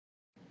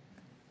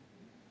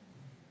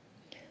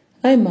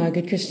I'm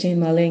Margaret Christine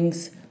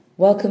Mullings.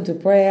 Welcome to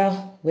prayer,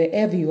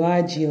 wherever you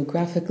are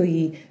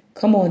geographically.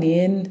 Come on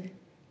in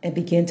and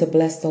begin to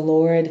bless the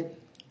Lord.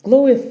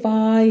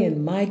 Glorify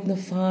and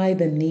magnify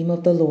the name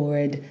of the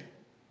Lord.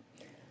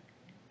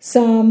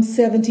 Psalm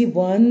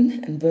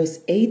 71 and verse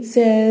 8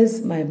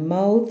 says, "My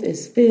mouth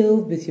is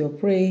filled with your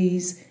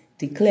praise,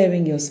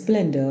 declaring your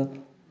splendor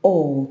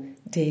all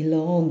day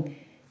long."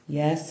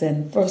 Yes,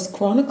 and First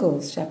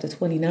Chronicles chapter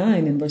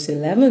 29 and verse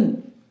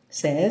 11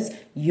 says,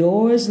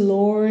 "Yours,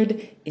 Lord,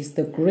 is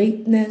the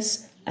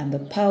greatness and the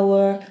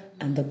power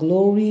and the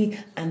glory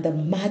and the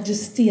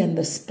majesty and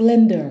the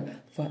splendor,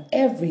 for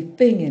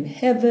everything in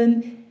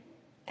heaven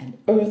and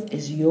earth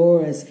is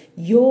yours.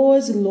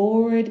 Yours,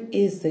 Lord,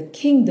 is the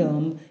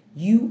kingdom.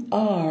 You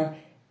are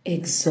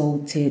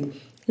exalted."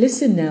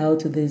 Listen now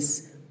to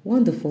this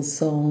wonderful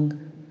song,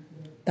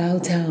 "Bow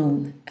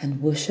Down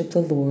and Worship the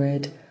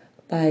Lord,"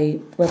 by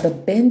Brother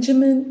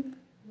Benjamin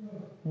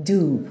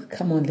Dube.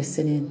 Come on,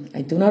 listen in.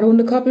 I do not own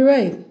the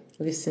copyright.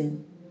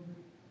 Listen.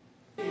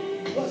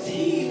 Was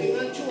healing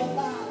unto our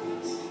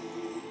bodies,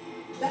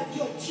 that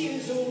your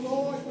tears, O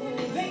Lord,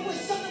 they were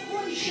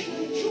celebration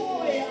and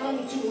joy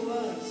unto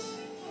us.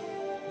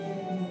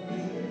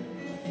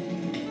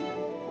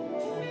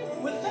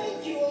 We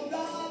thank you, O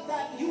God,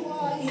 that you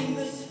are in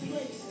this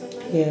place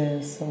tonight.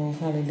 Yes, oh,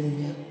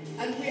 hallelujah.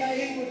 And we are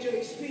able to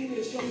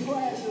experience your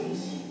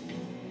presence,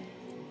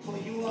 for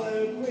you are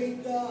a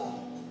great God.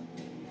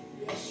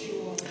 Yes, you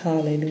are.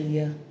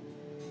 Hallelujah.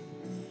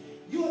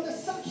 You are the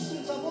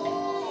substance of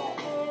all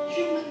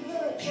human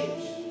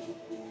virtues.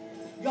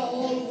 You're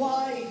all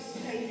wise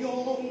and you're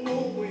all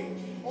knowing,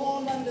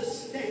 all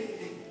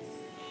understanding.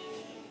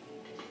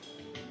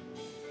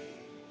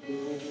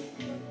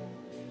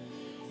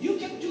 You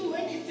can do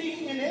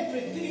anything and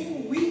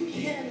everything we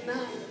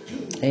cannot do.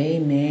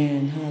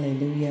 Amen.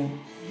 Hallelujah.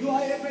 You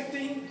are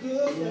everything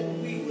good that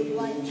we would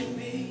like to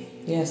be.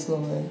 Yes,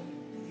 Lord.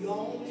 You're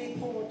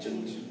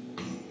omnipotent.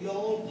 You're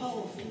all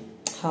powerful.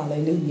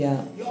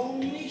 Hallelujah. You're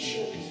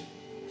omniscient.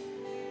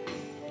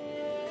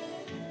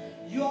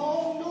 You're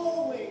all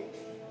knowing.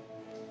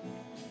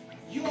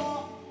 You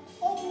are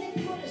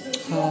omnipresent.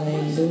 You are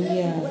present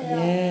Hallelujah.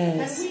 everywhere.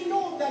 Yes. And we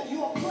know that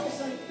you are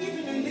present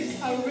even in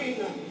this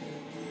arena.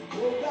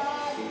 Oh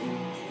God,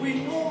 we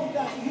know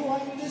that you are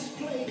in this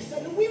place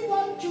and we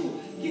want to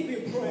give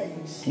you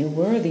praise. You're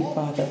worthy, All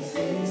Father. we can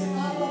say is,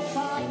 Abba,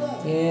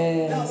 Father,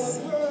 Yes.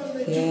 thou art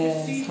worthy to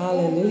Yes. receive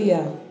Hallelujah.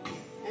 honor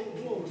and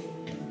glory.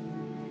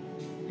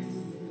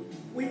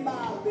 We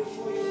bow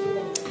before your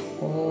throne.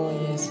 Oh,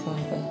 yes,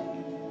 Father.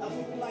 And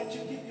we would like to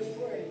give you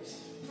praise.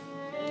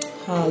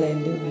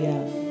 Hallelujah.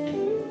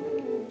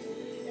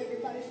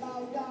 Everybody bow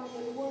down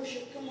and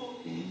worship. Come on.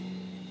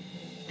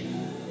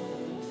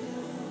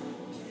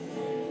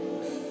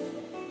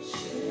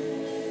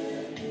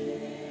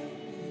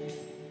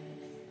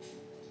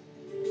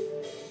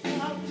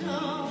 Bow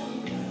down.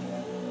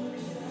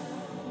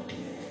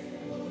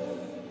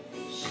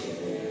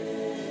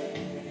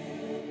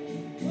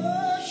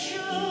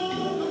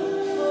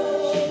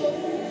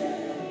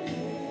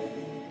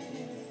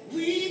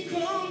 We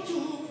come to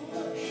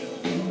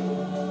worship.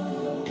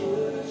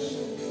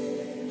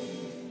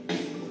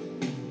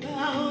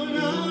 Bow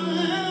down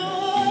and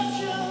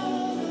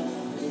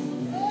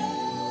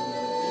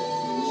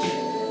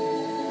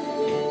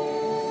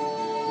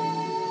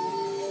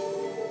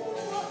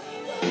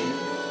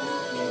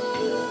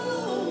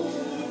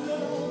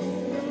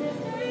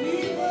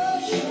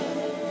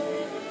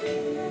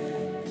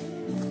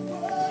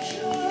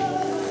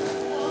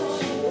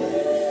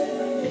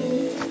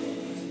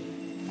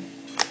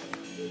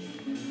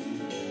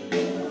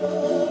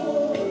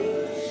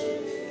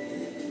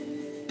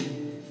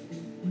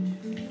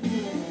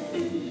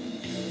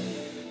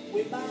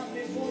we bow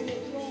before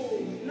your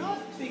throne, not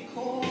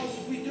because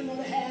we do not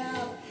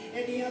have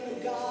any other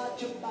God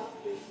to bow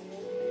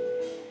before,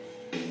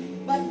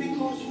 but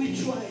because we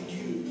tried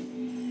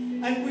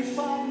you and we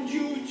found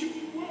you to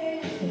be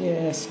worthy.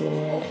 Yes,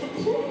 Lord.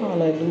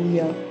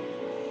 Hallelujah.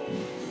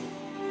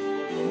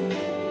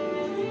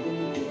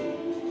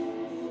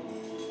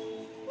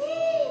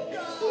 Oh,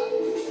 God.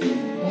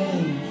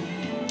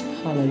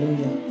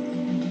 Hallelujah.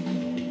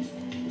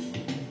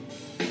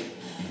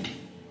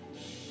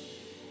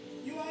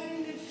 You are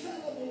an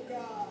infallible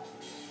God.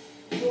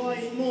 You are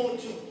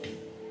immortal.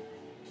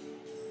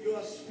 You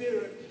are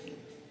spirit.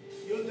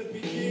 You're the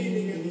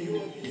beginning and you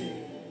are the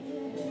end.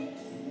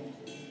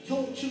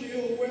 Totally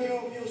aware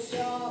of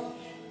yourself.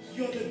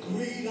 You're the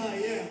great I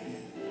am.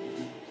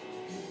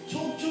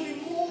 Totally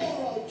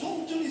moral.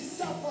 Totally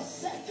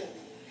self-assertive.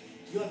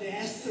 You're the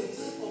essence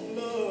of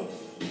love.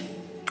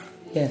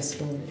 Yes,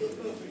 Lord. You're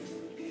perfect.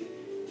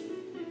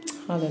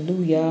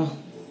 Hallelujah.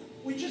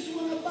 We just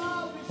want to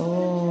bow before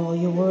Oh,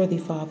 you're worthy,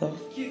 Father.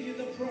 give you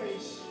the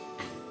praise.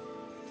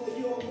 For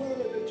you are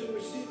worthy to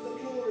receive the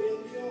glory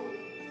and the honor.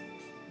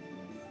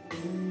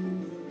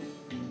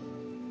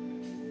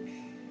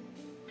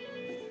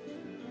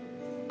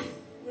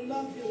 We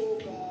love you, oh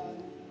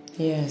God.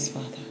 Yes,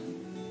 Father.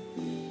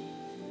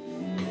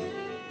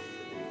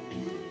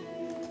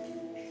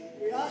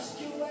 We ask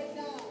you right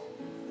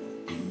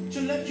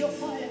to let your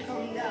fire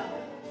come down.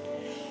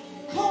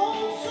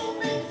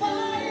 Consuming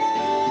fire.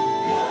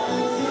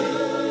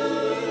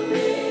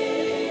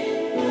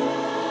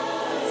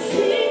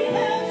 Sweet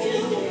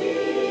perfume.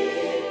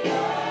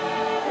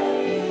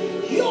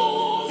 Your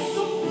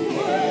awesome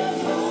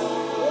presence.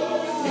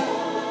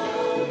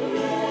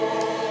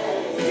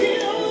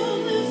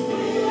 Fill this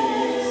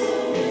place.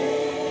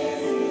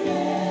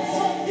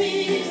 For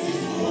this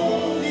is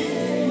holy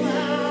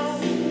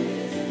ground.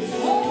 It's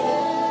holy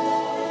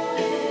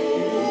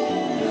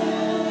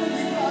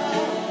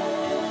ground.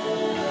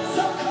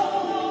 So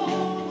come.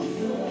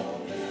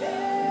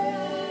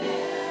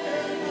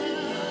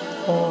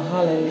 Oh,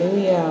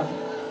 hallelujah.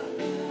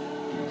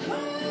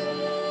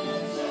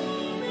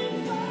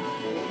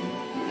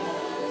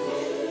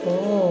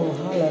 Oh,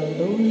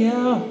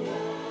 hallelujah.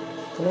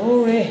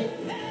 Glory.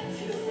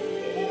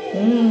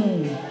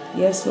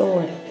 Yes,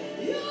 Lord.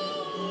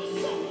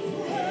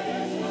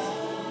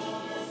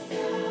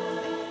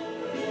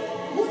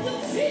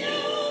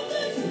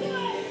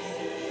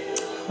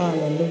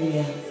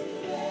 Hallelujah.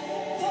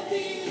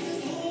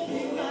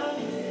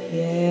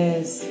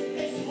 Yes.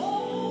 Oh.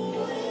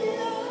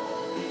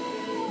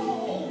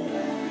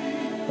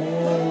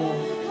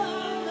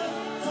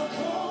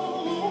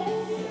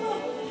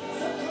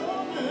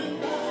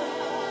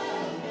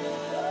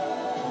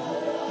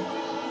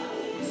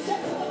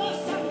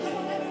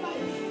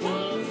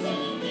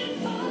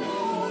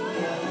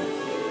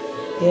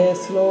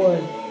 Yes,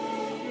 Lord.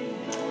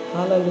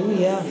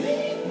 Hallelujah.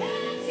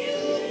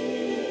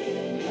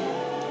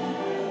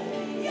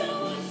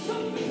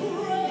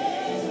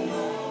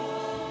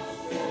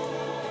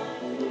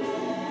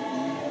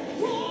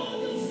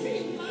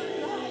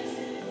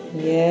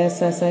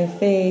 Yes, as I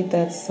fade,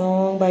 that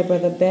song by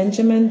Brother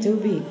Benjamin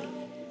Duvik.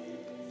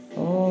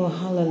 Oh,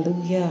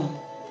 hallelujah.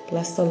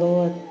 Bless the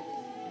Lord.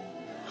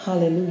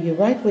 Hallelujah.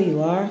 Right where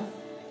you are.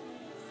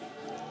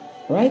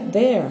 Right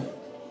there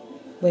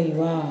where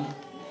you are.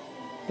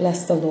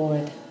 Bless the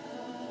Lord.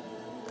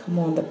 Come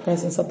on, the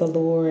presence of the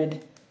Lord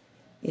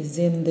is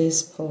in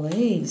this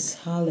place.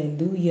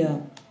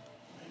 Hallelujah.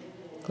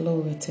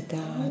 Glory to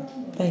God.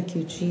 Thank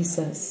you,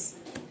 Jesus.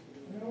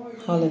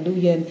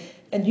 Hallelujah.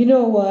 And you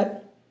know what?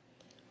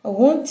 I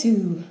want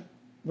to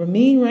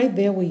remain right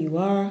there where you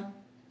are.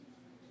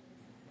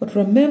 But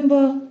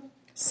remember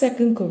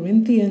 2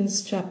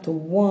 Corinthians chapter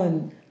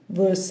 1,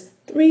 verse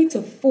 3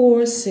 to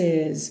 4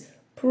 says,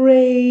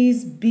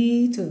 Praise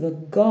be to the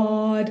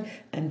God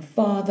and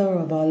Father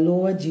of our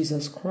Lord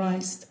Jesus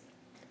Christ,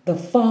 the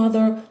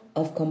Father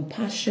of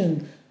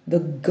compassion, the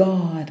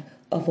God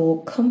of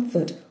all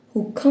comfort,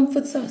 who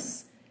comforts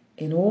us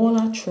in all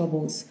our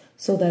troubles,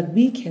 so that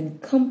we can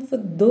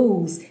comfort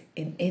those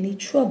in any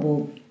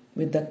trouble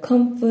with the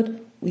comfort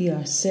we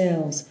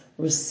ourselves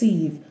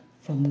receive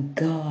from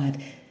God.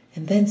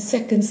 And then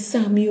 2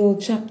 Samuel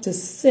chapter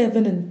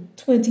 7 and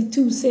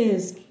 22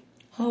 says,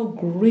 How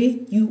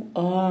great you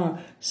are,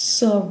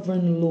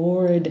 sovereign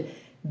Lord.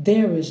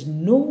 There is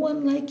no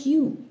one like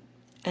you,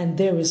 and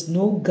there is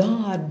no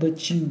God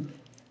but you,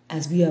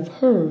 as we have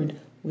heard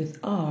with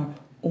our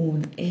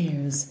own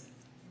ears.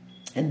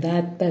 And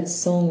that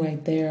song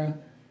right there,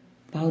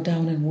 bow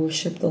down and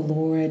worship the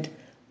Lord.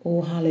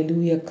 Oh,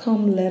 hallelujah.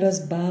 Come, let us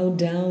bow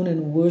down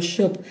and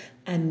worship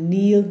and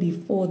kneel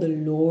before the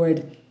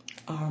Lord,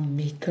 our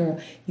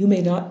Maker. You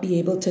may not be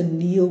able to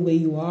kneel where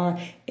you are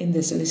in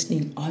this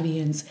listening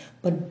audience,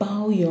 but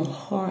bow your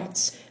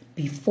hearts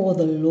before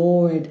the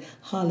Lord.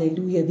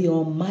 Hallelujah. The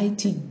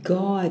Almighty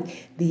God,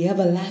 the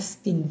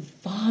everlasting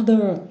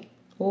Father.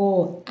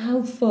 Oh,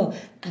 Alpha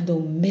and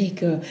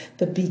Omega,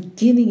 the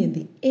beginning and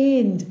the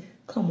end.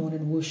 Come on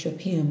and worship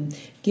Him.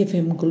 Give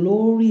Him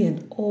glory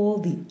and all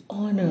the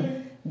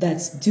honor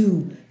that's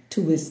due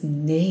to His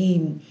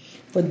name.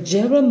 For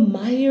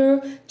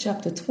Jeremiah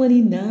chapter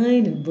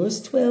 29 and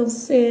verse 12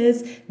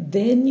 says,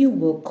 Then you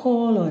will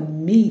call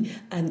on me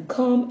and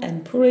come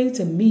and pray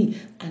to me,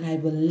 and I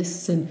will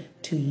listen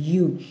to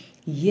you.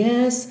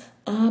 Yes,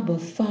 Abba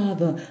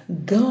Father,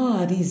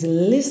 God is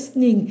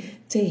listening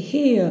to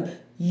hear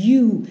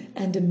you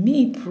and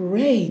me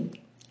pray,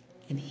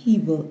 and He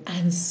will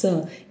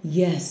answer.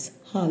 Yes,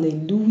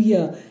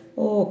 hallelujah.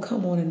 Oh,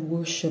 come on and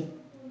worship.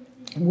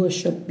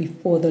 Worship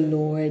before the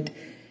Lord.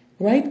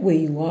 Right where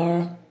you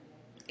are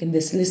in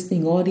this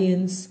listening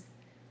audience,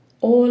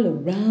 all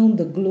around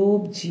the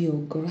globe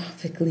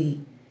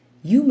geographically.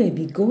 You may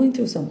be going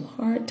through some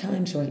hard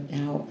times right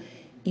now.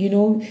 You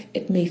know,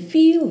 it may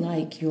feel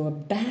like your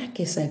back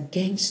is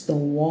against the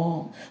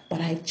wall,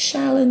 but I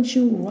challenge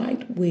you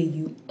right where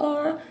you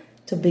are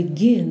to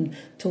begin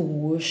to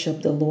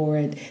worship the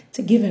Lord,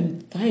 to give Him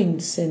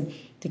thanks and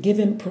to give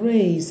Him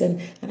praise.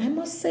 And I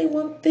must say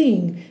one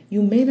thing,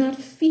 you may not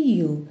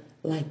feel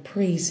like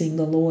praising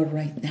the Lord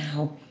right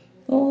now.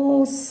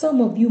 Oh, some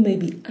of you may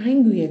be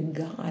angry at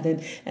God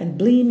and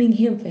blaming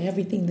Him for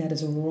everything that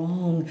is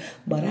wrong.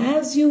 But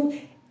as you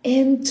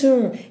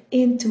enter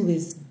into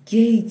His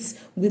gates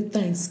with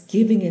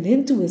thanksgiving and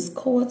into his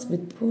courts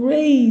with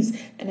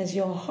praise. And as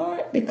your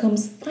heart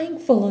becomes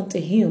thankful unto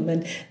him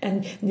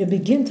and you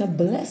begin to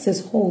bless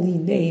his holy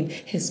name,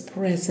 his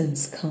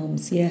presence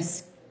comes.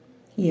 Yes,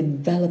 he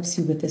envelops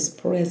you with his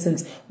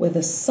presence, where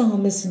the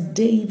psalmist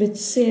David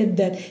said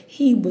that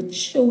he would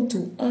show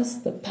to us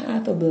the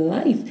path of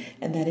life,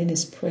 and that in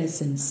his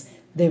presence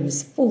there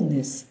is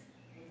fullness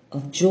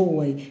of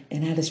joy,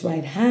 and at his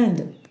right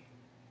hand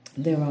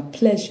there are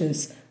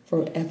pleasures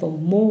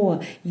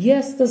forevermore.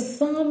 Yes, the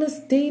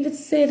psalmist David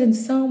said in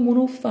Psalm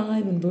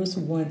 105 and verse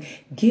 1,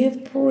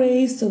 give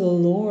praise to the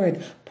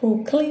Lord,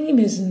 proclaim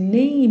his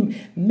name,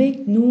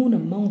 make known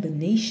among the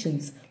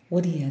nations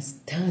what he has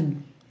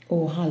done.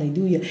 Oh,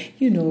 hallelujah.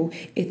 You know,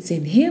 it's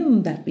in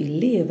him that we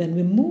live and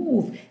we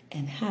move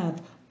and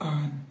have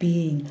our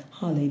being.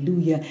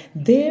 Hallelujah.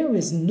 There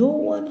is no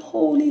one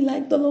holy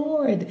like the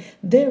Lord.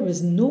 There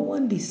is no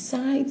one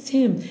besides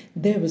him.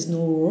 There is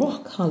no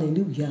rock,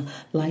 hallelujah,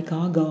 like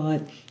our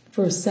God.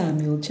 1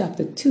 Samuel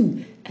chapter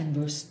 2 and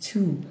verse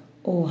 2.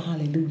 Oh,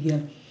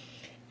 hallelujah.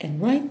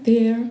 And right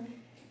there,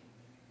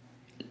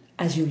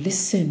 as you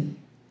listen,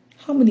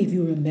 how many of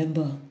you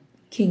remember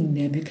King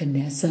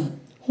Nebuchadnezzar,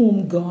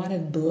 whom God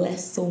had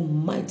blessed so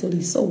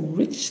mightily, so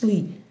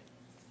richly?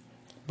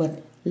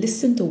 But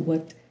listen to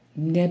what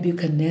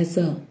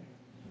Nebuchadnezzar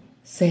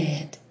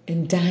said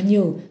in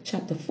Daniel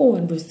chapter 4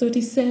 and verse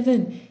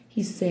 37.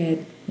 He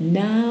said,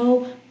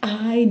 now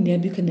I,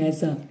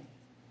 Nebuchadnezzar,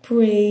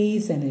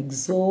 praise and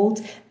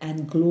exalt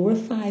and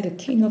glorify the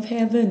King of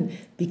heaven,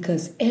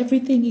 because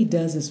everything he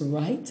does is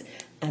right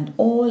and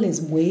all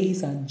his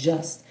ways are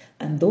just,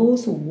 and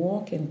those who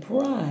walk in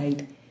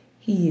pride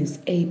he is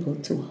able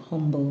to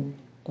humble.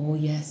 Oh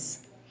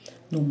yes,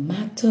 no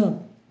matter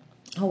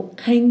how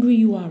angry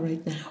you are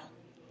right now,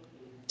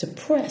 to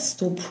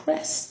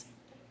oppress,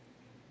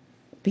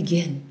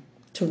 begin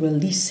to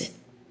release it.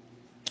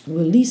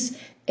 Release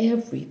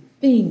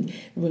everything.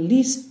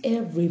 Release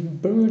every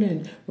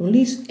burden.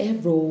 Release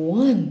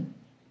everyone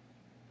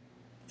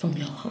from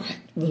your heart.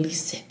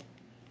 Release it.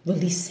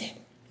 Release it.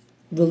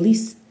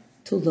 Release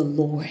to the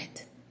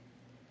Lord.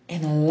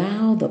 And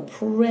allow the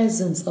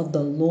presence of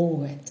the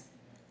Lord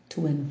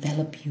to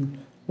envelop you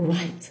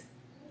right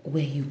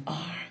where you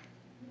are.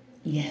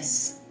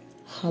 Yes.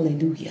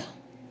 Hallelujah.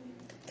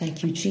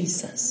 Thank you,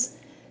 Jesus.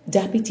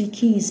 Deputy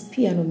Keys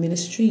Piano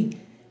Ministry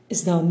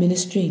is now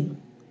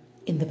ministering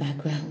in the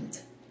background.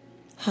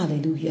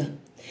 Hallelujah.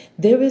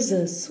 There is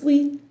a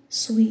sweet,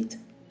 sweet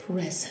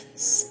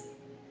presence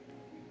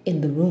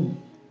in the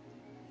room.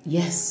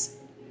 Yes,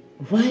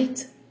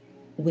 right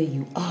where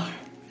you are.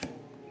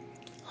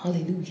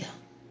 Hallelujah.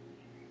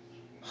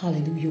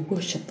 Hallelujah.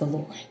 Worship the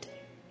Lord.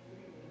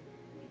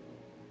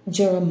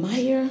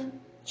 Jeremiah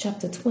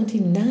chapter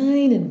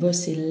 29 and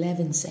verse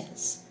 11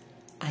 says,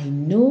 I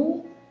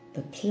know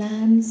the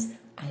plans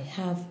I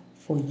have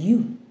for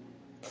you.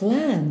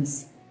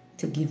 Plans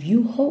to give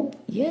you hope.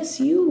 Yes,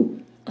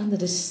 you, under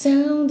the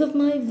sound of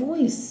my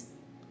voice.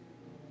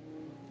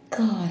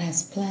 God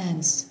has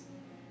plans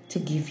to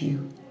give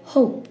you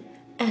hope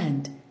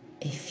and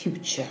a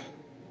future.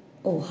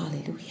 Oh,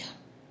 hallelujah.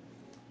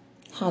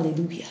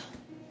 Hallelujah.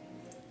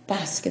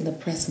 Bask in the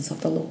presence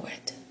of the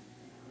Lord.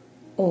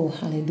 Oh,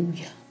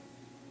 hallelujah.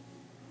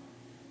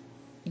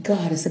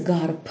 God is a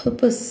God of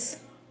purpose.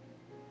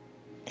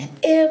 And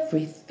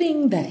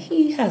everything that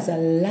he has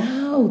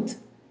allowed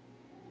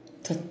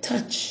to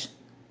touch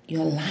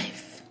your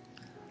life,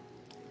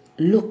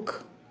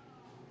 look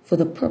for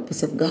the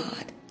purpose of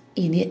God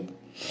in it.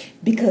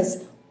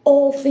 Because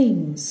all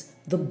things,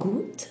 the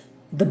good,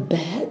 the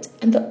bad,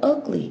 and the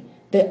ugly,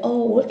 they're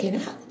all working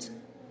out.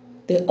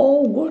 They're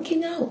all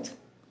working out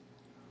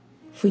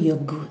for your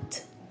good.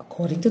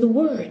 According to the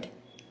word,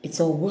 it's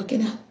all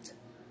working out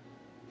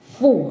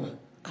for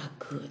our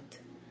good.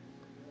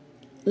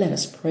 Let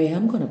us pray.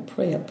 I'm going to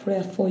pray a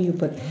prayer for you,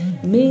 but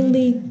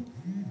mainly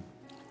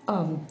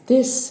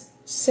this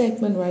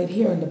segment right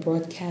here in the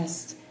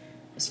broadcast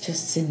is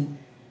just in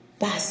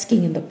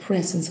basking in the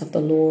presence of the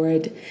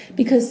Lord.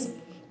 Because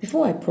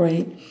before I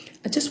pray,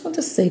 I just want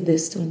to say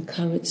this to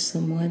encourage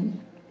someone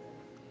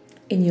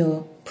in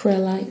your prayer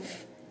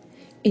life,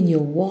 in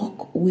your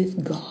walk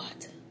with God.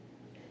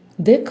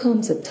 There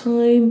comes a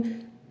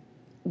time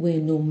where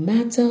no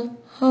matter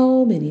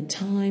how many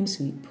times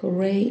we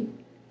pray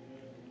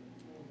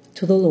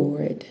to the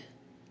Lord,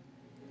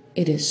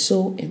 it is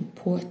so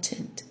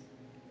important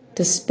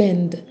to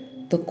spend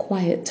the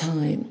quiet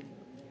time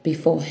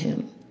before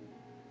him,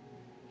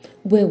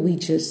 where we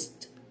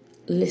just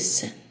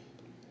listen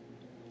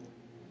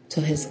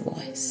to his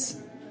voice.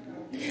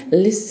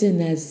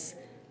 Listen as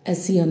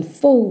he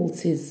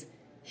unfolds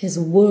his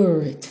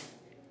word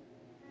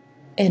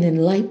and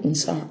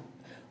enlightens our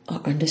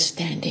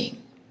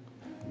understanding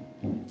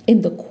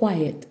in the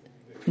quiet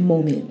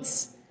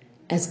moments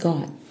as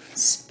God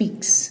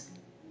speaks.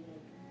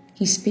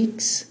 He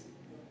speaks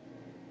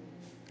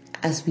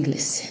as we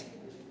listen.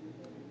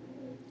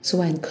 So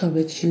I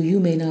encourage you, you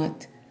may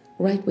not,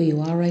 right where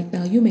you are right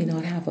now, you may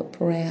not have a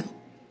prayer.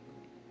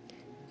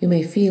 You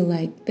may feel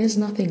like there's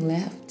nothing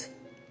left.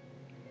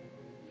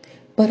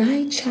 But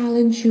I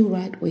challenge you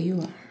right where you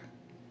are.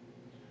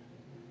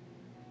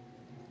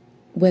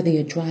 Whether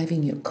you're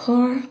driving your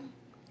car,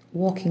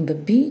 walking the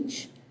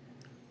beach,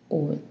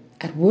 or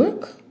at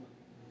work,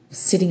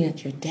 sitting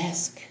at your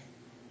desk,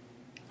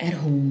 at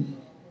home,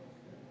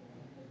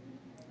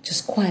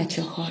 just quiet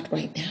your heart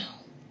right now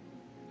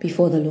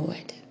before the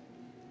Lord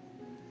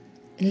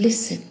and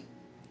listen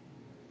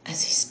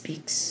as He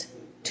speaks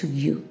to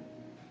you.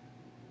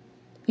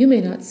 You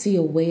may not see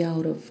a way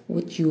out of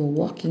what you are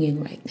walking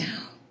in right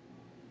now,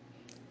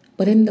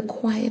 but in the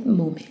quiet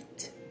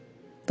moment,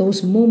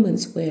 those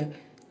moments where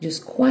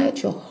just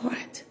quiet your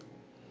heart,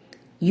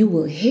 you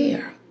will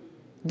hear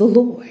the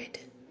Lord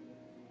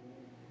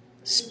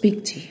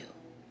speak to you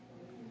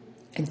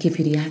and give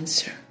you the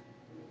answer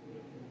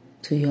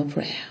to your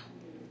prayer.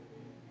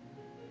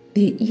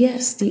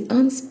 The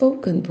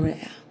unspoken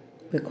prayer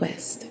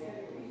request.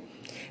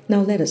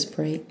 Now let us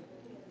pray.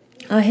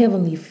 Our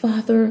Heavenly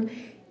Father,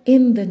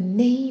 in the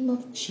name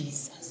of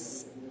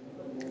Jesus,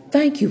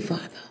 thank you,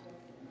 Father,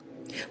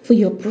 for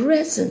your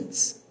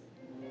presence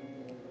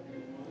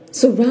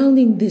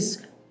surrounding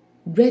this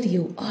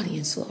radio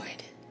audience,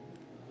 Lord.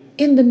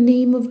 In the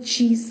name of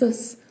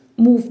Jesus,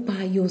 move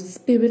by your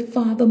Spirit,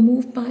 Father,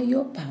 move by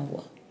your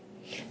power,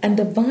 and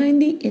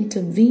divinely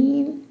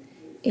intervene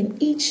in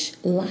each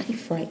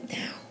life right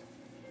now.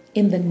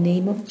 In the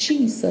name of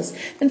Jesus.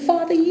 And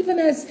Father, even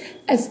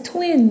as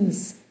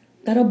twins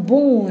that are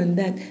born,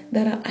 that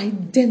are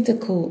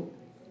identical,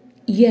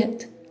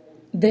 yet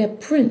the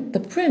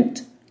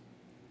print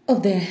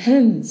of their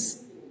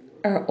hands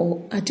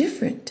are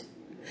different.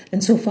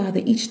 And so,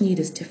 Father, each need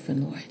is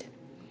different, Lord.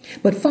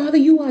 But Father,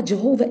 you are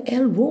Jehovah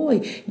El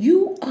Roi.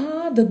 You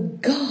are the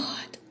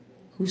God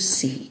who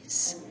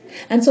sees.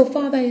 And so,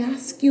 Father, I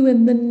ask you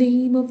in the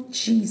name of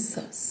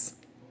Jesus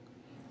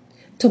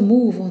to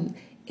move on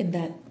in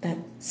that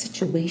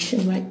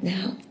situation right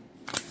now.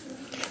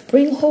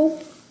 Bring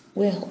hope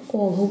where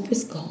all hope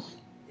is gone.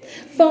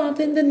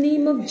 Father, in the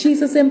name of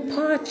Jesus,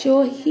 impart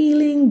your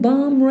healing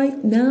balm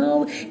right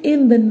now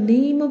in the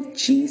name of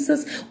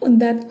Jesus on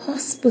that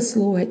hospice,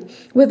 Lord,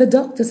 where the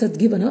doctors have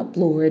given up,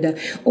 Lord.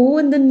 Oh,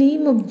 in the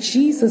name of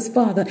Jesus,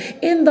 Father,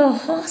 in the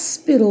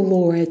hospital,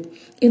 Lord,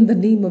 in the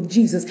name of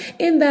Jesus,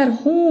 in that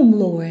home,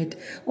 Lord,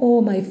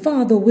 oh, my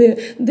Father, where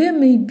there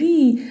may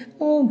be,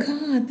 oh,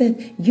 God,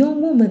 that young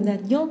woman,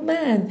 that young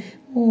man,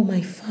 oh,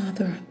 my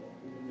Father,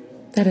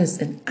 that is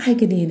in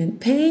agony and in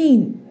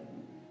pain.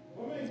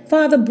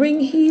 Father, bring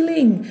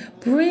healing,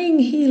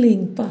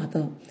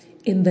 Father,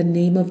 in the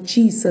name of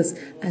Jesus,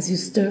 as you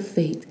stir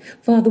faith.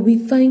 Father, we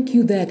thank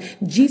you that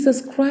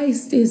Jesus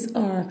Christ is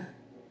our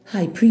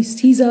high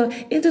priest. He's our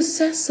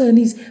intercessor, and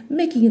he's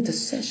making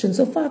intercession.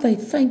 So, Father, I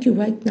thank you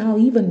right now,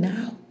 even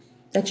now,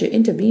 that you're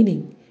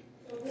intervening.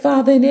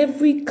 Father, in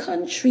every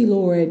country,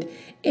 Lord,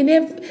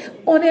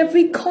 on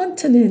every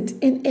continent,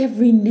 in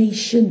every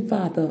nation,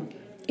 Father,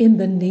 in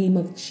the name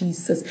of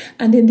Jesus,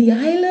 and in the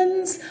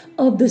islands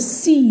of the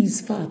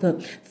seas, Father,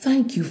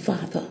 thank you,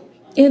 Father,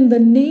 in the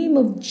name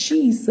of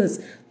Jesus,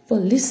 for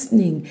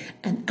listening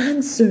and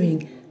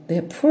answering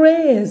their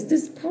prayers.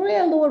 This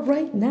prayer, Lord,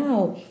 right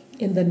now,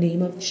 in the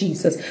name of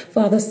Jesus.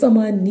 Father, some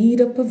are in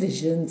need of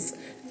provisions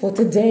for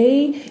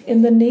today,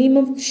 in the name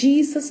of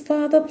Jesus,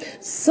 Father.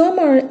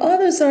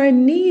 Others are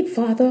in need,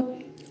 Father,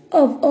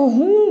 of a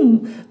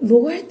home,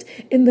 Lord,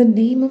 in the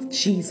name of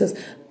Jesus.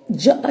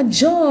 A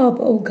job,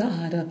 oh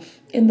God,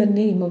 in the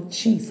name of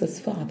Jesus,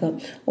 Father.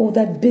 Oh,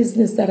 that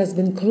business that has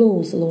been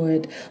closed,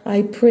 Lord.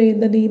 I pray in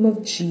the name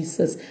of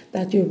Jesus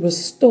that you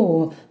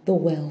restore the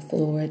wealth,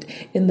 Lord.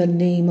 In the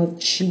name of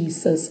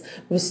Jesus,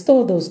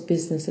 restore those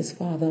businesses,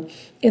 Father.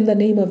 In the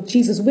name of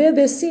Jesus, where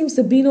there seems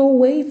to be no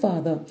way,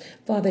 Father.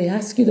 Father, I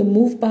ask you to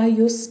move by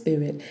your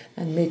Spirit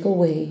and make a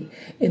way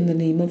in the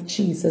name of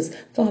Jesus.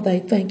 Father,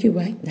 I thank you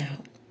right now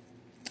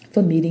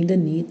for meeting the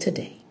need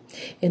today.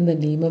 In the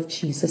name of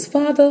Jesus.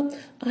 Father,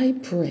 I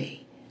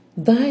pray,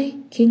 thy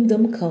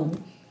kingdom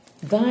come,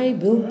 thy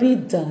will be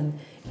done,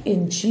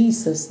 in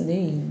Jesus'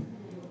 name.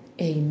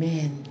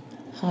 Amen.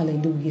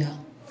 Hallelujah.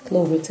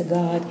 Glory to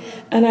God.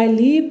 And I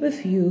leave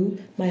with you,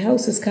 my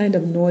house is kind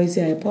of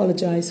noisy, I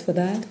apologize for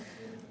that.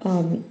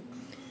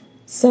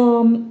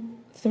 Psalm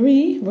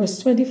 3 verse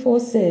 24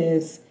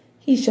 says,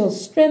 He shall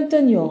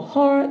strengthen your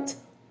heart,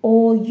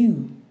 all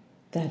you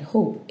that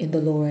hope in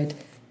the Lord.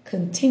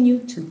 Continue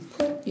to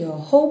put your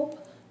hope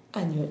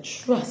and your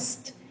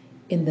trust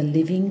in the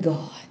living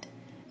God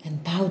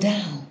and bow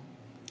down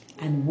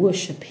and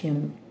worship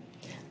Him.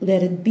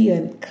 Let it be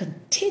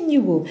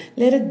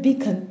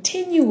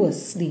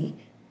continuously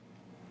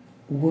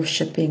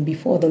worshiping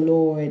before the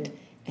Lord,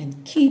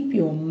 and keep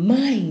your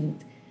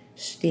mind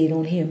stayed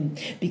on Him,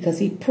 because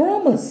He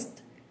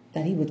promised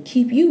that He would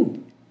keep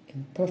you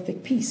in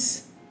perfect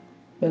peace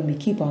when we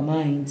keep our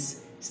minds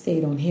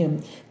stayed on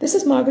Him. This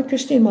is Margaret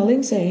Christine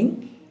Mulling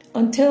saying,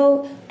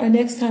 until our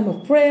next time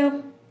of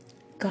prayer,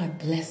 God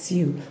bless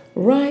you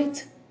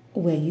right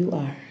where you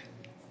are.